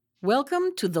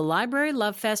Welcome to the Library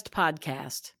Love Fest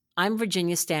podcast. I'm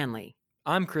Virginia Stanley.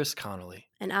 I'm Chris Connolly.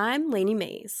 And I'm Lainey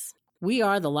Mays. We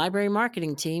are the library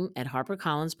marketing team at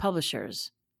HarperCollins Publishers.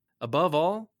 Above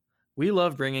all, we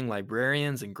love bringing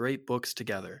librarians and great books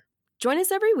together. Join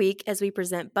us every week as we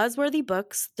present buzzworthy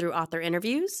books through author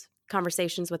interviews,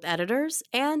 conversations with editors,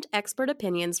 and expert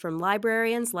opinions from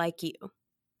librarians like you.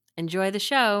 Enjoy the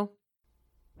show.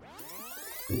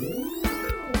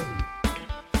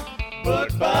 Book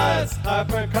Buzz,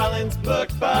 HarperCollins Book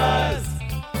Buzz.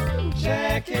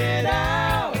 Check it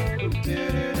out.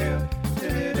 Do-do-do,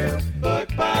 Book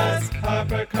Buzz,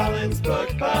 HarperCollins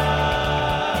Book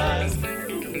Buzz.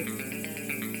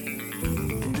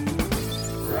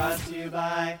 Brought to you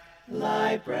by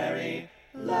Library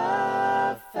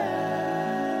Love Fest.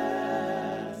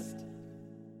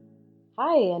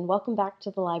 Hi, and welcome back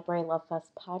to the Library Love Fest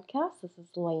podcast. This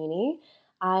is Lainey.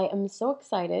 I am so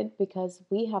excited because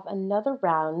we have another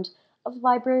round of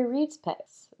Library Reads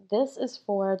picks. This is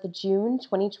for the June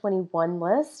 2021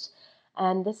 list,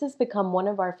 and this has become one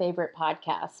of our favorite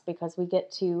podcasts because we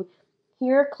get to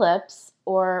hear clips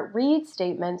or read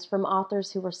statements from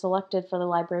authors who were selected for the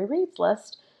Library Reads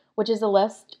list, which is a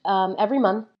list every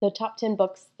month, the top 10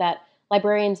 books that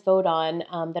librarians vote on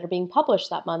that are being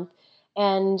published that month.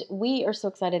 And we are so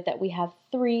excited that we have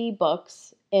 3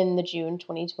 books in the June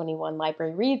 2021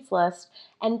 Library Reads list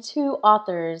and 2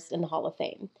 authors in the Hall of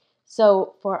Fame.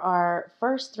 So for our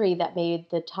first 3 that made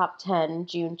the top 10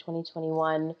 June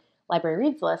 2021 Library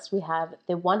Reads list, we have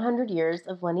The 100 Years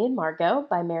of Lenny and Margot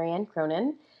by Marianne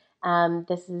Cronin.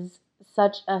 This is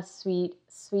such a sweet,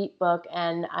 sweet book,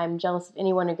 and I'm jealous of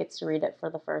anyone who gets to read it for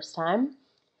the first time.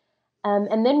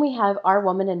 And then we have Our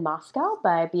Woman in Moscow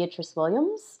by Beatrice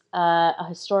Williams, a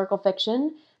historical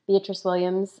fiction. Beatrice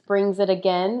Williams brings it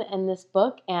again in this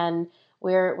book, and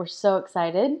we're so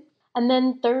excited. And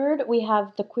then third, we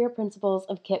have The Queer Principles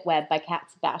of Kit Webb by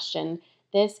Cat Sebastian.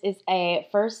 This is a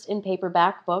first in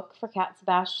paperback book for Cat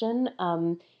Sebastian,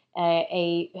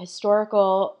 a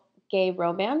historical gay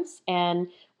romance, and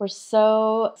we're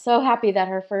so happy that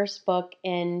her first book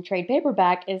in trade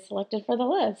paperback is selected for the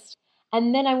list.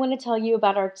 And then I want to tell you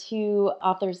about our 2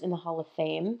 authors in the Hall of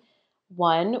Fame.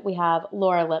 One, we have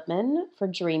Laura Lippman for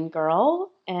Dream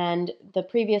Girl, and the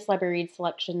previous Library Reads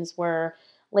selections were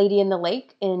Lady in the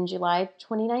Lake in July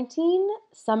 2019,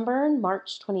 Sunburn,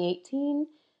 March 2018,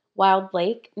 Wild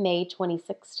Lake, May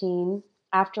 2016,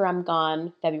 After I'm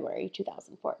Gone, February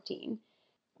 2014.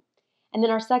 And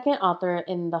then our second author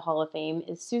in the Hall of Fame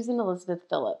is Susan Elizabeth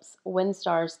Phillips. When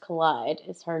Stars Collide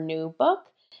is her new book.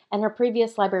 And her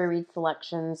previous Library Reads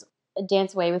selections,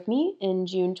 Dance Away With Me in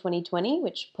June 2020,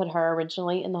 which put her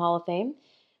originally in the Hall of Fame.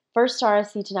 First Star I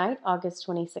See Tonight, August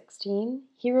 2016.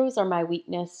 Heroes Are My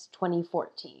Weakness,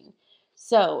 2014.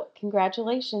 So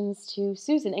congratulations to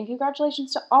Susan, and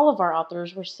congratulations to all of our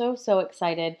authors. We're so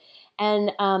excited.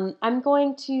 And I'm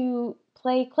going to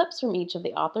play clips from each of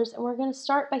the authors, and we're going to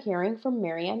start by hearing from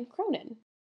Marianne Cronin.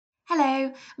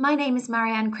 Hello, my name is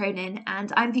Marianne Cronin,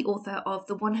 and I'm the author of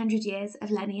The 100 Years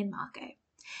of Lenny and Margot.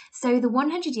 So The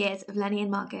 100 Years of Lenny and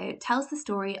Margot tells the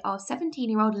story of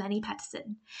 17-year-old Lenny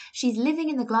Peterson. She's living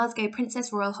in the Glasgow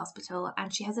Princess Royal Hospital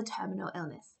and she has a terminal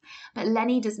illness. But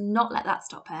Lenny does not let that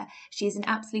stop her. She is an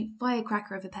absolute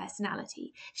firecracker of a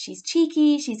personality. She's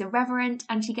cheeky, she's irreverent,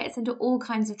 and she gets into all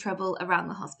kinds of trouble around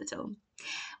the hospital.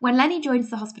 When Lenny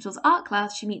joins the hospital's art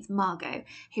class, she meets Margot,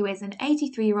 who is an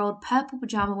 83-year-old purple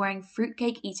pajama-wearing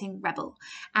fruitcake-eating rebel.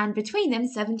 And between them,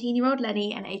 17-year-old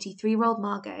Lenny and 83-year-old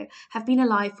Margot have been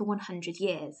alive for 100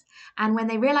 years. And when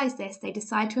they realise this, they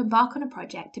decide to embark on a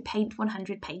project to paint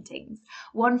 100 paintings,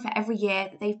 one for every year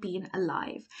that they've been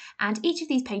alive. And each of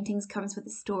these paintings comes with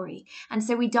a story. And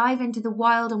so we dive into the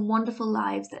wild and wonderful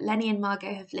lives that Lenny and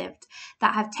Margot have lived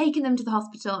that have taken them to the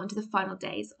hospital and to the final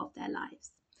days of their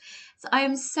lives. So I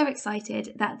am so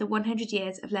excited that The 100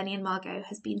 Years of Lenny and Margot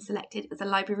has been selected as a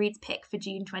Library Reads pick for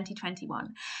June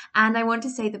 2021. And I want to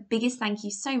say the biggest thank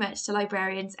you so much to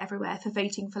librarians everywhere for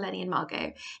voting for Lenny and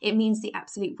Margot. It means the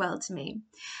absolute world to me.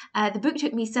 The book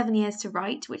took me 7 years to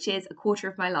write, which is a quarter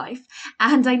of my life,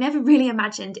 and I never really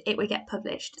imagined it would get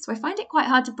published. So I find it quite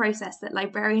hard to process that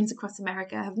librarians across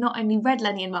America have not only read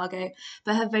Lenny and Margot,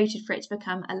 but have voted for it to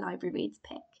become a Library Reads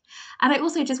pick. And I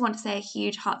also just want to say a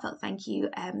huge heartfelt thank you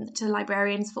to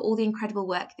librarians for all the incredible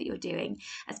work that you're doing,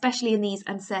 especially in these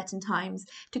uncertain times,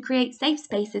 to create safe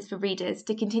spaces for readers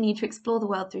to continue to explore the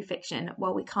world through fiction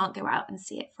while we can't go out and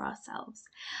see it for ourselves.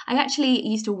 I actually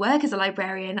used to work as a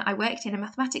librarian. I worked in a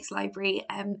mathematics library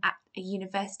at a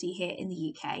university here in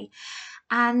the UK.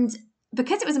 And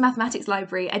because it was a mathematics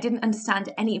library, I didn't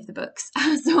understand any of the books.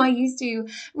 So I used to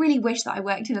really wish that I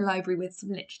worked in a library with some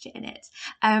literature in it.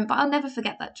 But I'll never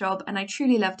forget that job, and I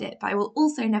truly loved it. But I will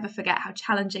also never forget how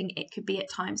challenging it could be at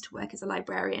times to work as a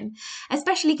librarian,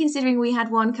 especially considering we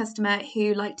had one customer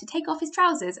who liked to take off his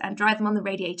trousers and dry them on the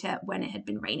radiator when it had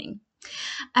been raining.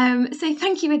 So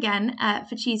thank you again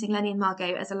for choosing Lenny and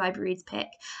Margot as a Library Reads pick.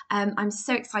 I'm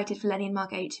so excited for Lenny and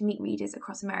Margot to meet readers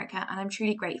across America, and I'm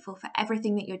truly grateful for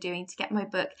everything that you're doing to get my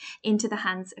book into the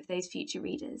hands of those future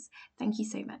readers. Thank you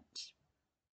so much.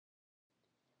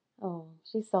 Oh,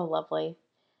 she's so lovely.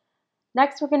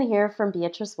 Next, we're going to hear from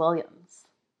Beatrice Williams.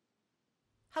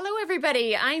 Hello,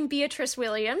 everybody. I'm Beatrice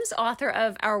Williams, author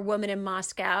of Our Woman in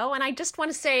Moscow, and I just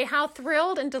want to say how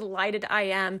thrilled and delighted I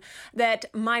am that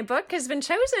my book has been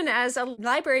chosen as a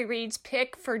Library Reads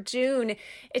pick for June.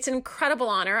 It's an incredible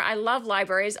honor. I love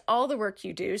libraries, all the work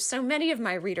you do. So many of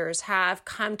my readers have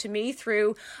come to me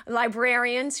through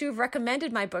librarians who've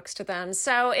recommended my books to them.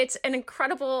 So it's an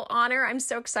incredible honor. I'm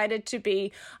so excited to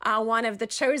be one of the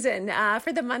chosen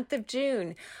for the month of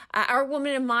June. Our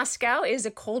Woman in Moscow is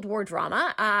a Cold War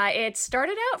drama. It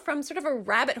started out from sort of a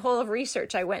rabbit hole of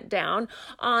research I went down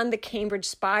on the Cambridge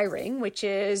spy ring, which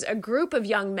is a group of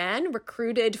young men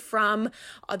recruited from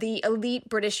the elite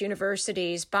British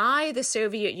universities by the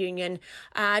Soviet Union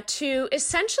to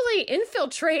essentially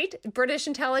infiltrate British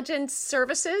intelligence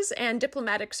services and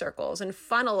diplomatic circles and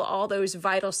funnel all those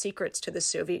vital secrets to the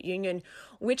Soviet Union,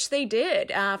 which they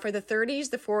did for the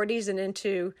 30s, the 40s, and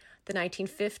into the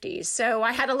 1950s. So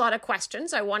I had a lot of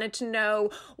questions. I wanted to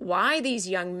know why these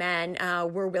young men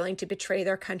were willing to betray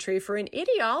their country for an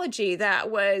ideology that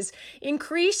was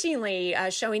increasingly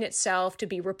showing itself to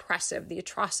be repressive, the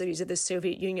atrocities of the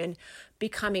Soviet Union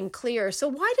becoming clear. So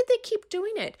why did they keep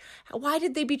doing it? Why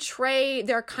did they betray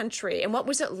their country? And what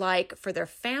was it like for their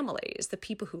families, the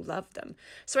people who loved them?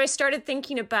 So I started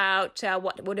thinking about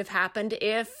what would have happened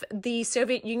if the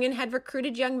Soviet Union had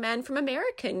recruited young men from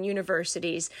American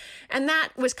universities. And that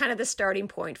was kind of the starting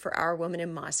point for Our Woman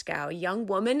in Moscow. A young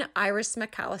woman, Iris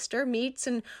McAllister, meets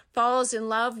and falls in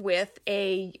love with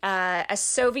a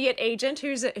Soviet agent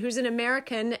who's an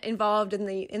American involved in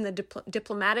the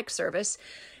diplomatic service.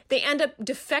 They end up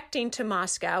defecting to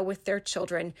Moscow with their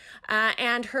children,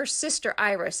 and her sister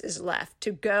Iris is left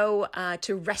to go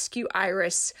to rescue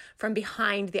Iris from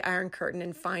behind the Iron Curtain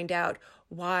and find out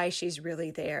why she's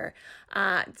really there.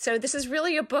 So this is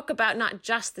really a book about not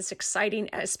just this exciting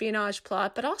espionage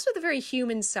plot, but also the very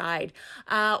human side.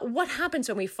 What happens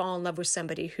when we fall in love with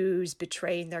somebody who's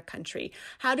betraying their country?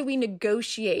 How do we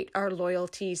negotiate our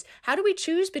loyalties? How do we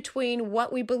choose between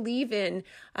what we believe in,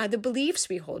 the beliefs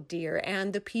we hold dear,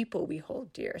 and the people we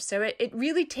hold dear? So it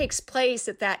really takes place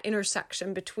at that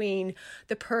intersection between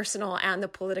the personal and the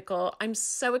political. I'm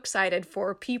so excited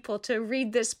for people to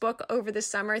read this book over the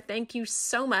summer. Thank you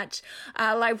so much,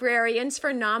 librarians,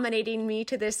 for nominating me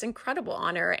to this incredible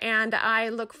honor. And I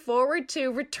look forward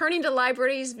to returning to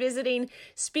libraries, visiting,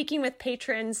 speaking with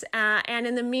patrons. And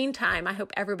in the meantime, I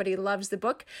hope everybody loves the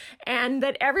book and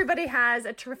that everybody has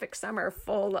a terrific summer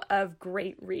full of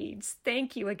great reads.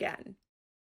 Thank you again.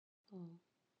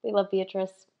 We love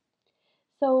Beatrice.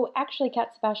 So actually,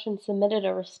 Kat Sebastian submitted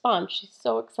a response. She's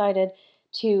so excited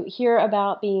to hear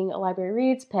about being a Library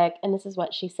Reads pick, and this is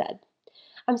what she said.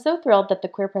 I'm so thrilled that The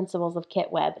Queer Principles of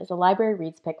Kit Webb is a Library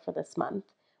Reads pick for this month.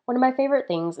 One of my favorite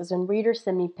things is when readers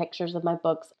send me pictures of my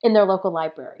books in their local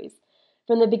libraries.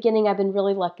 From the beginning, I've been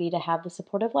really lucky to have the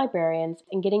support of librarians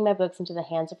in getting my books into the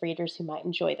hands of readers who might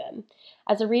enjoy them.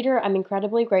 As a reader, I'm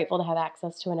incredibly grateful to have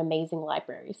access to an amazing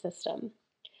library system.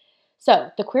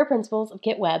 So, The Queer Principles of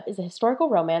Kit Webb is a historical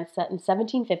romance set in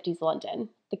 1750s London.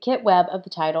 The Kit Webb of the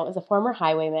title is a former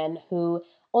highwayman who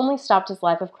only stopped his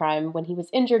life of crime when he was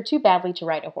injured too badly to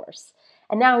ride a horse.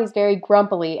 And now he's very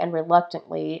grumpily and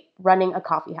reluctantly running a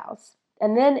coffee house.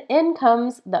 And then in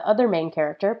comes the other main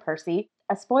character, Percy,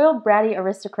 a spoiled, bratty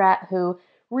aristocrat who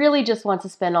really just wants to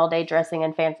spend all day dressing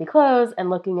in fancy clothes and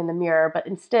looking in the mirror, but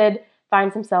instead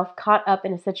finds himself caught up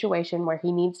in a situation where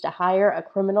he needs to hire a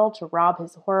criminal to rob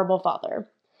his horrible father.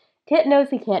 Kit knows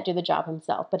he can't do the job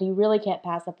himself, but he really can't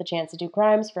pass up the chance to do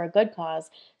crimes for a good cause,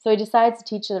 so he decides to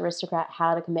teach the aristocrat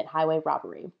how to commit highway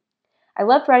robbery. I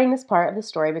loved writing this part of the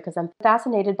story because I'm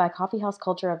fascinated by coffeehouse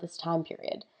culture of this time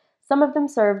period. Some of them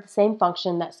serve the same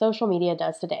function that social media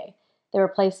does today. There were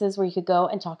places where you could go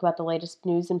and talk about the latest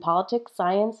news in politics,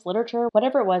 science, literature,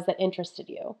 whatever it was that interested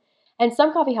you. And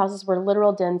some coffeehouses were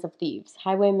literal dens of thieves.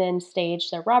 Highwaymen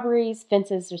staged their robberies,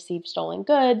 fences received stolen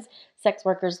goods, sex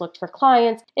workers looked for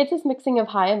clients. It's this mixing of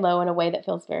high and low in a way that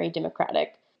feels very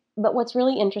democratic. But what's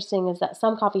really interesting is that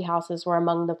some coffeehouses were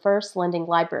among the first lending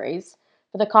libraries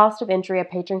For the cost of entry, a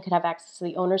patron could have access to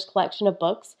the owner's collection of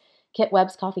books, Kit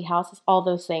Webb's coffee house, all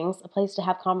those things, a place to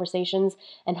have conversations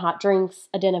and hot drinks,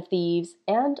 a den of thieves,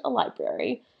 and a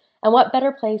library. And what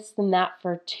better place than that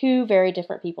for two very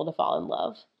different people to fall in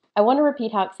love? I want to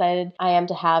repeat how excited I am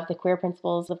to have the queer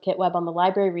principles of Kit Webb on the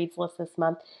Library Reads list this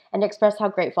month and express how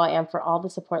grateful I am for all the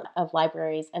support of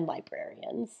libraries and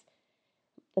librarians.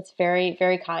 That's very,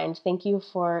 very kind. Thank you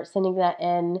for sending that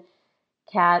in,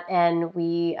 Kat, and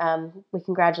we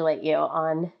congratulate you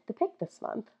on the pick this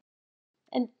month.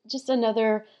 And just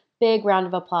another big round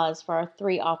of applause for our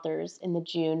 3 authors in the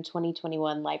June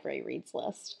 2021 Library Reads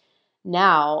list.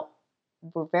 Now,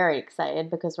 we're very excited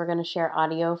because we're going to share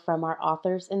audio from our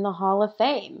authors in the Hall of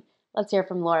Fame. Let's hear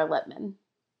from Laura Lippman.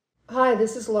 Hi,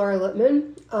 this is Laura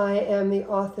Lippman. I am the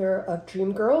author of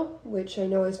Dream Girl, which I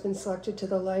know has been selected to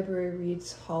the Library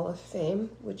Reads Hall of Fame,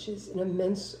 which is an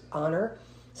immense honor,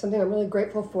 something I'm really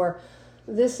grateful for.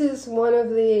 This is one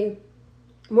of the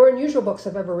more unusual books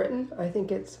I've ever written. I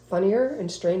think it's funnier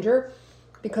and stranger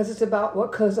because it's about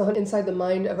what goes on inside the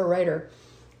mind of a writer.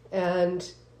 And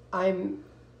I'm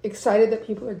excited that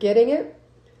people are getting it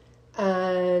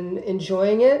and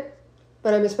enjoying it.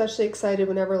 But I'm especially excited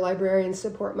whenever librarians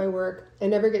support my work. I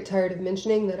never get tired of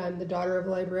mentioning that I'm the daughter of a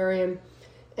librarian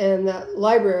and that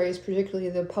libraries, particularly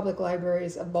the public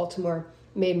libraries of Baltimore,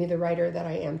 made me the writer that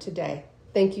I am today.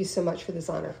 Thank you so much for this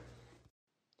honor.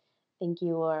 Thank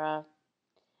you, Laura.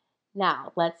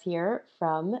 Now, let's hear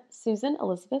from Susan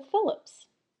Elizabeth Phillips.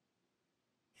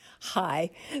 Hi,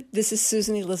 this is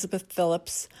Susan Elizabeth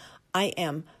Phillips. I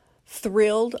am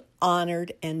thrilled,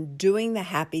 honored, and doing the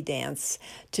happy dance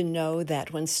to know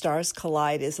that When Stars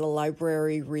Collide is a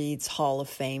Library Reads Hall of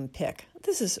Fame pick.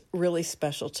 This is really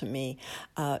special to me.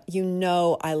 You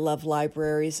know I love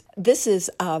libraries. This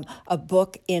is a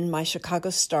book in my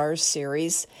Chicago Stars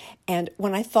series, and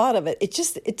when I thought of it,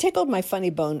 it tickled my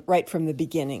funny bone right from the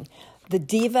beginning. The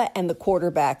Diva and the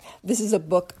Quarterback. This is a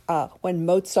book when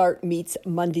Mozart meets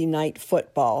Monday Night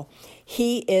Football.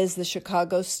 He is the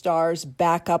Chicago Stars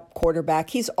backup quarterback.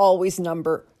 He's always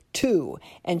number 2.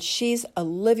 And she's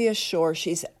Olivia Shore.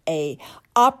 She's a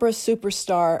opera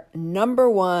superstar, number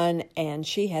 1, and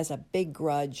she has a big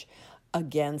grudge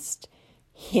against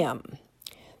him.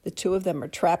 The two of them are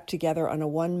trapped together on a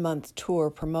 1-month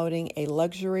tour promoting a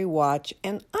luxury watch,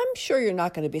 and I'm sure you're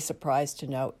not going to be surprised to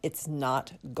know it's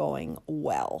not going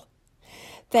well.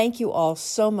 Thank you all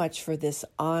so much for this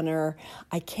honor.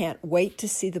 I can't wait to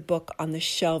see the book on the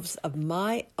shelves of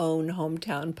my own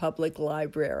hometown public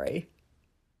library.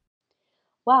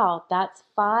 Wow, that's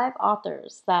 5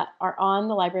 authors that are on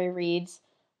the Library Reads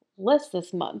list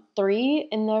this month. 3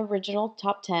 in the original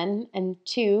top 10 and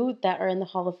 2 that are in the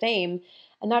Hall of Fame.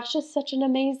 And that's just such an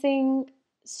amazing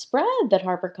spread that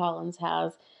HarperCollins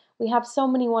has. We have so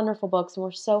many wonderful books, and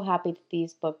we're so happy that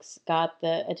these books got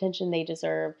the attention they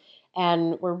deserve.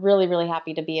 And we're really, really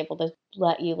happy to be able to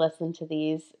let you listen to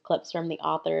these clips from the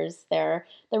authors. They're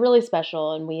really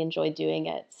special, and we enjoy doing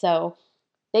it. So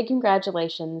big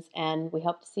congratulations, and we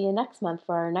hope to see you next month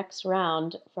for our next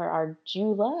round for our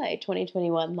July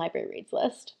 2021 Library Reads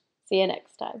list. See you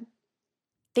next time.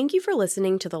 Thank you for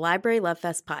listening to the Library Love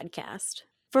Fest podcast.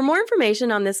 For more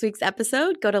information on this week's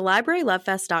episode, go to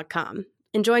librarylovefest.com.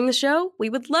 Enjoying the show? We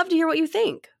would love to hear what you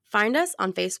think. Find us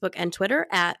on Facebook and Twitter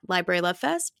at Library Love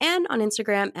Fest and on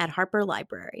Instagram at Harper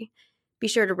Library. Be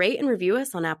sure to rate and review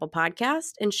us on Apple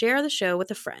Podcasts and share the show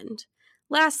with a friend.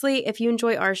 Lastly, if you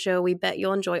enjoy our show, we bet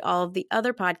you'll enjoy all of the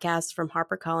other podcasts from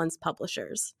HarperCollins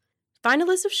publishers. Find a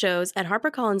list of shows at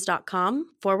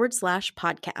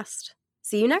harpercollins.com/podcast.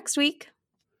 See you next week.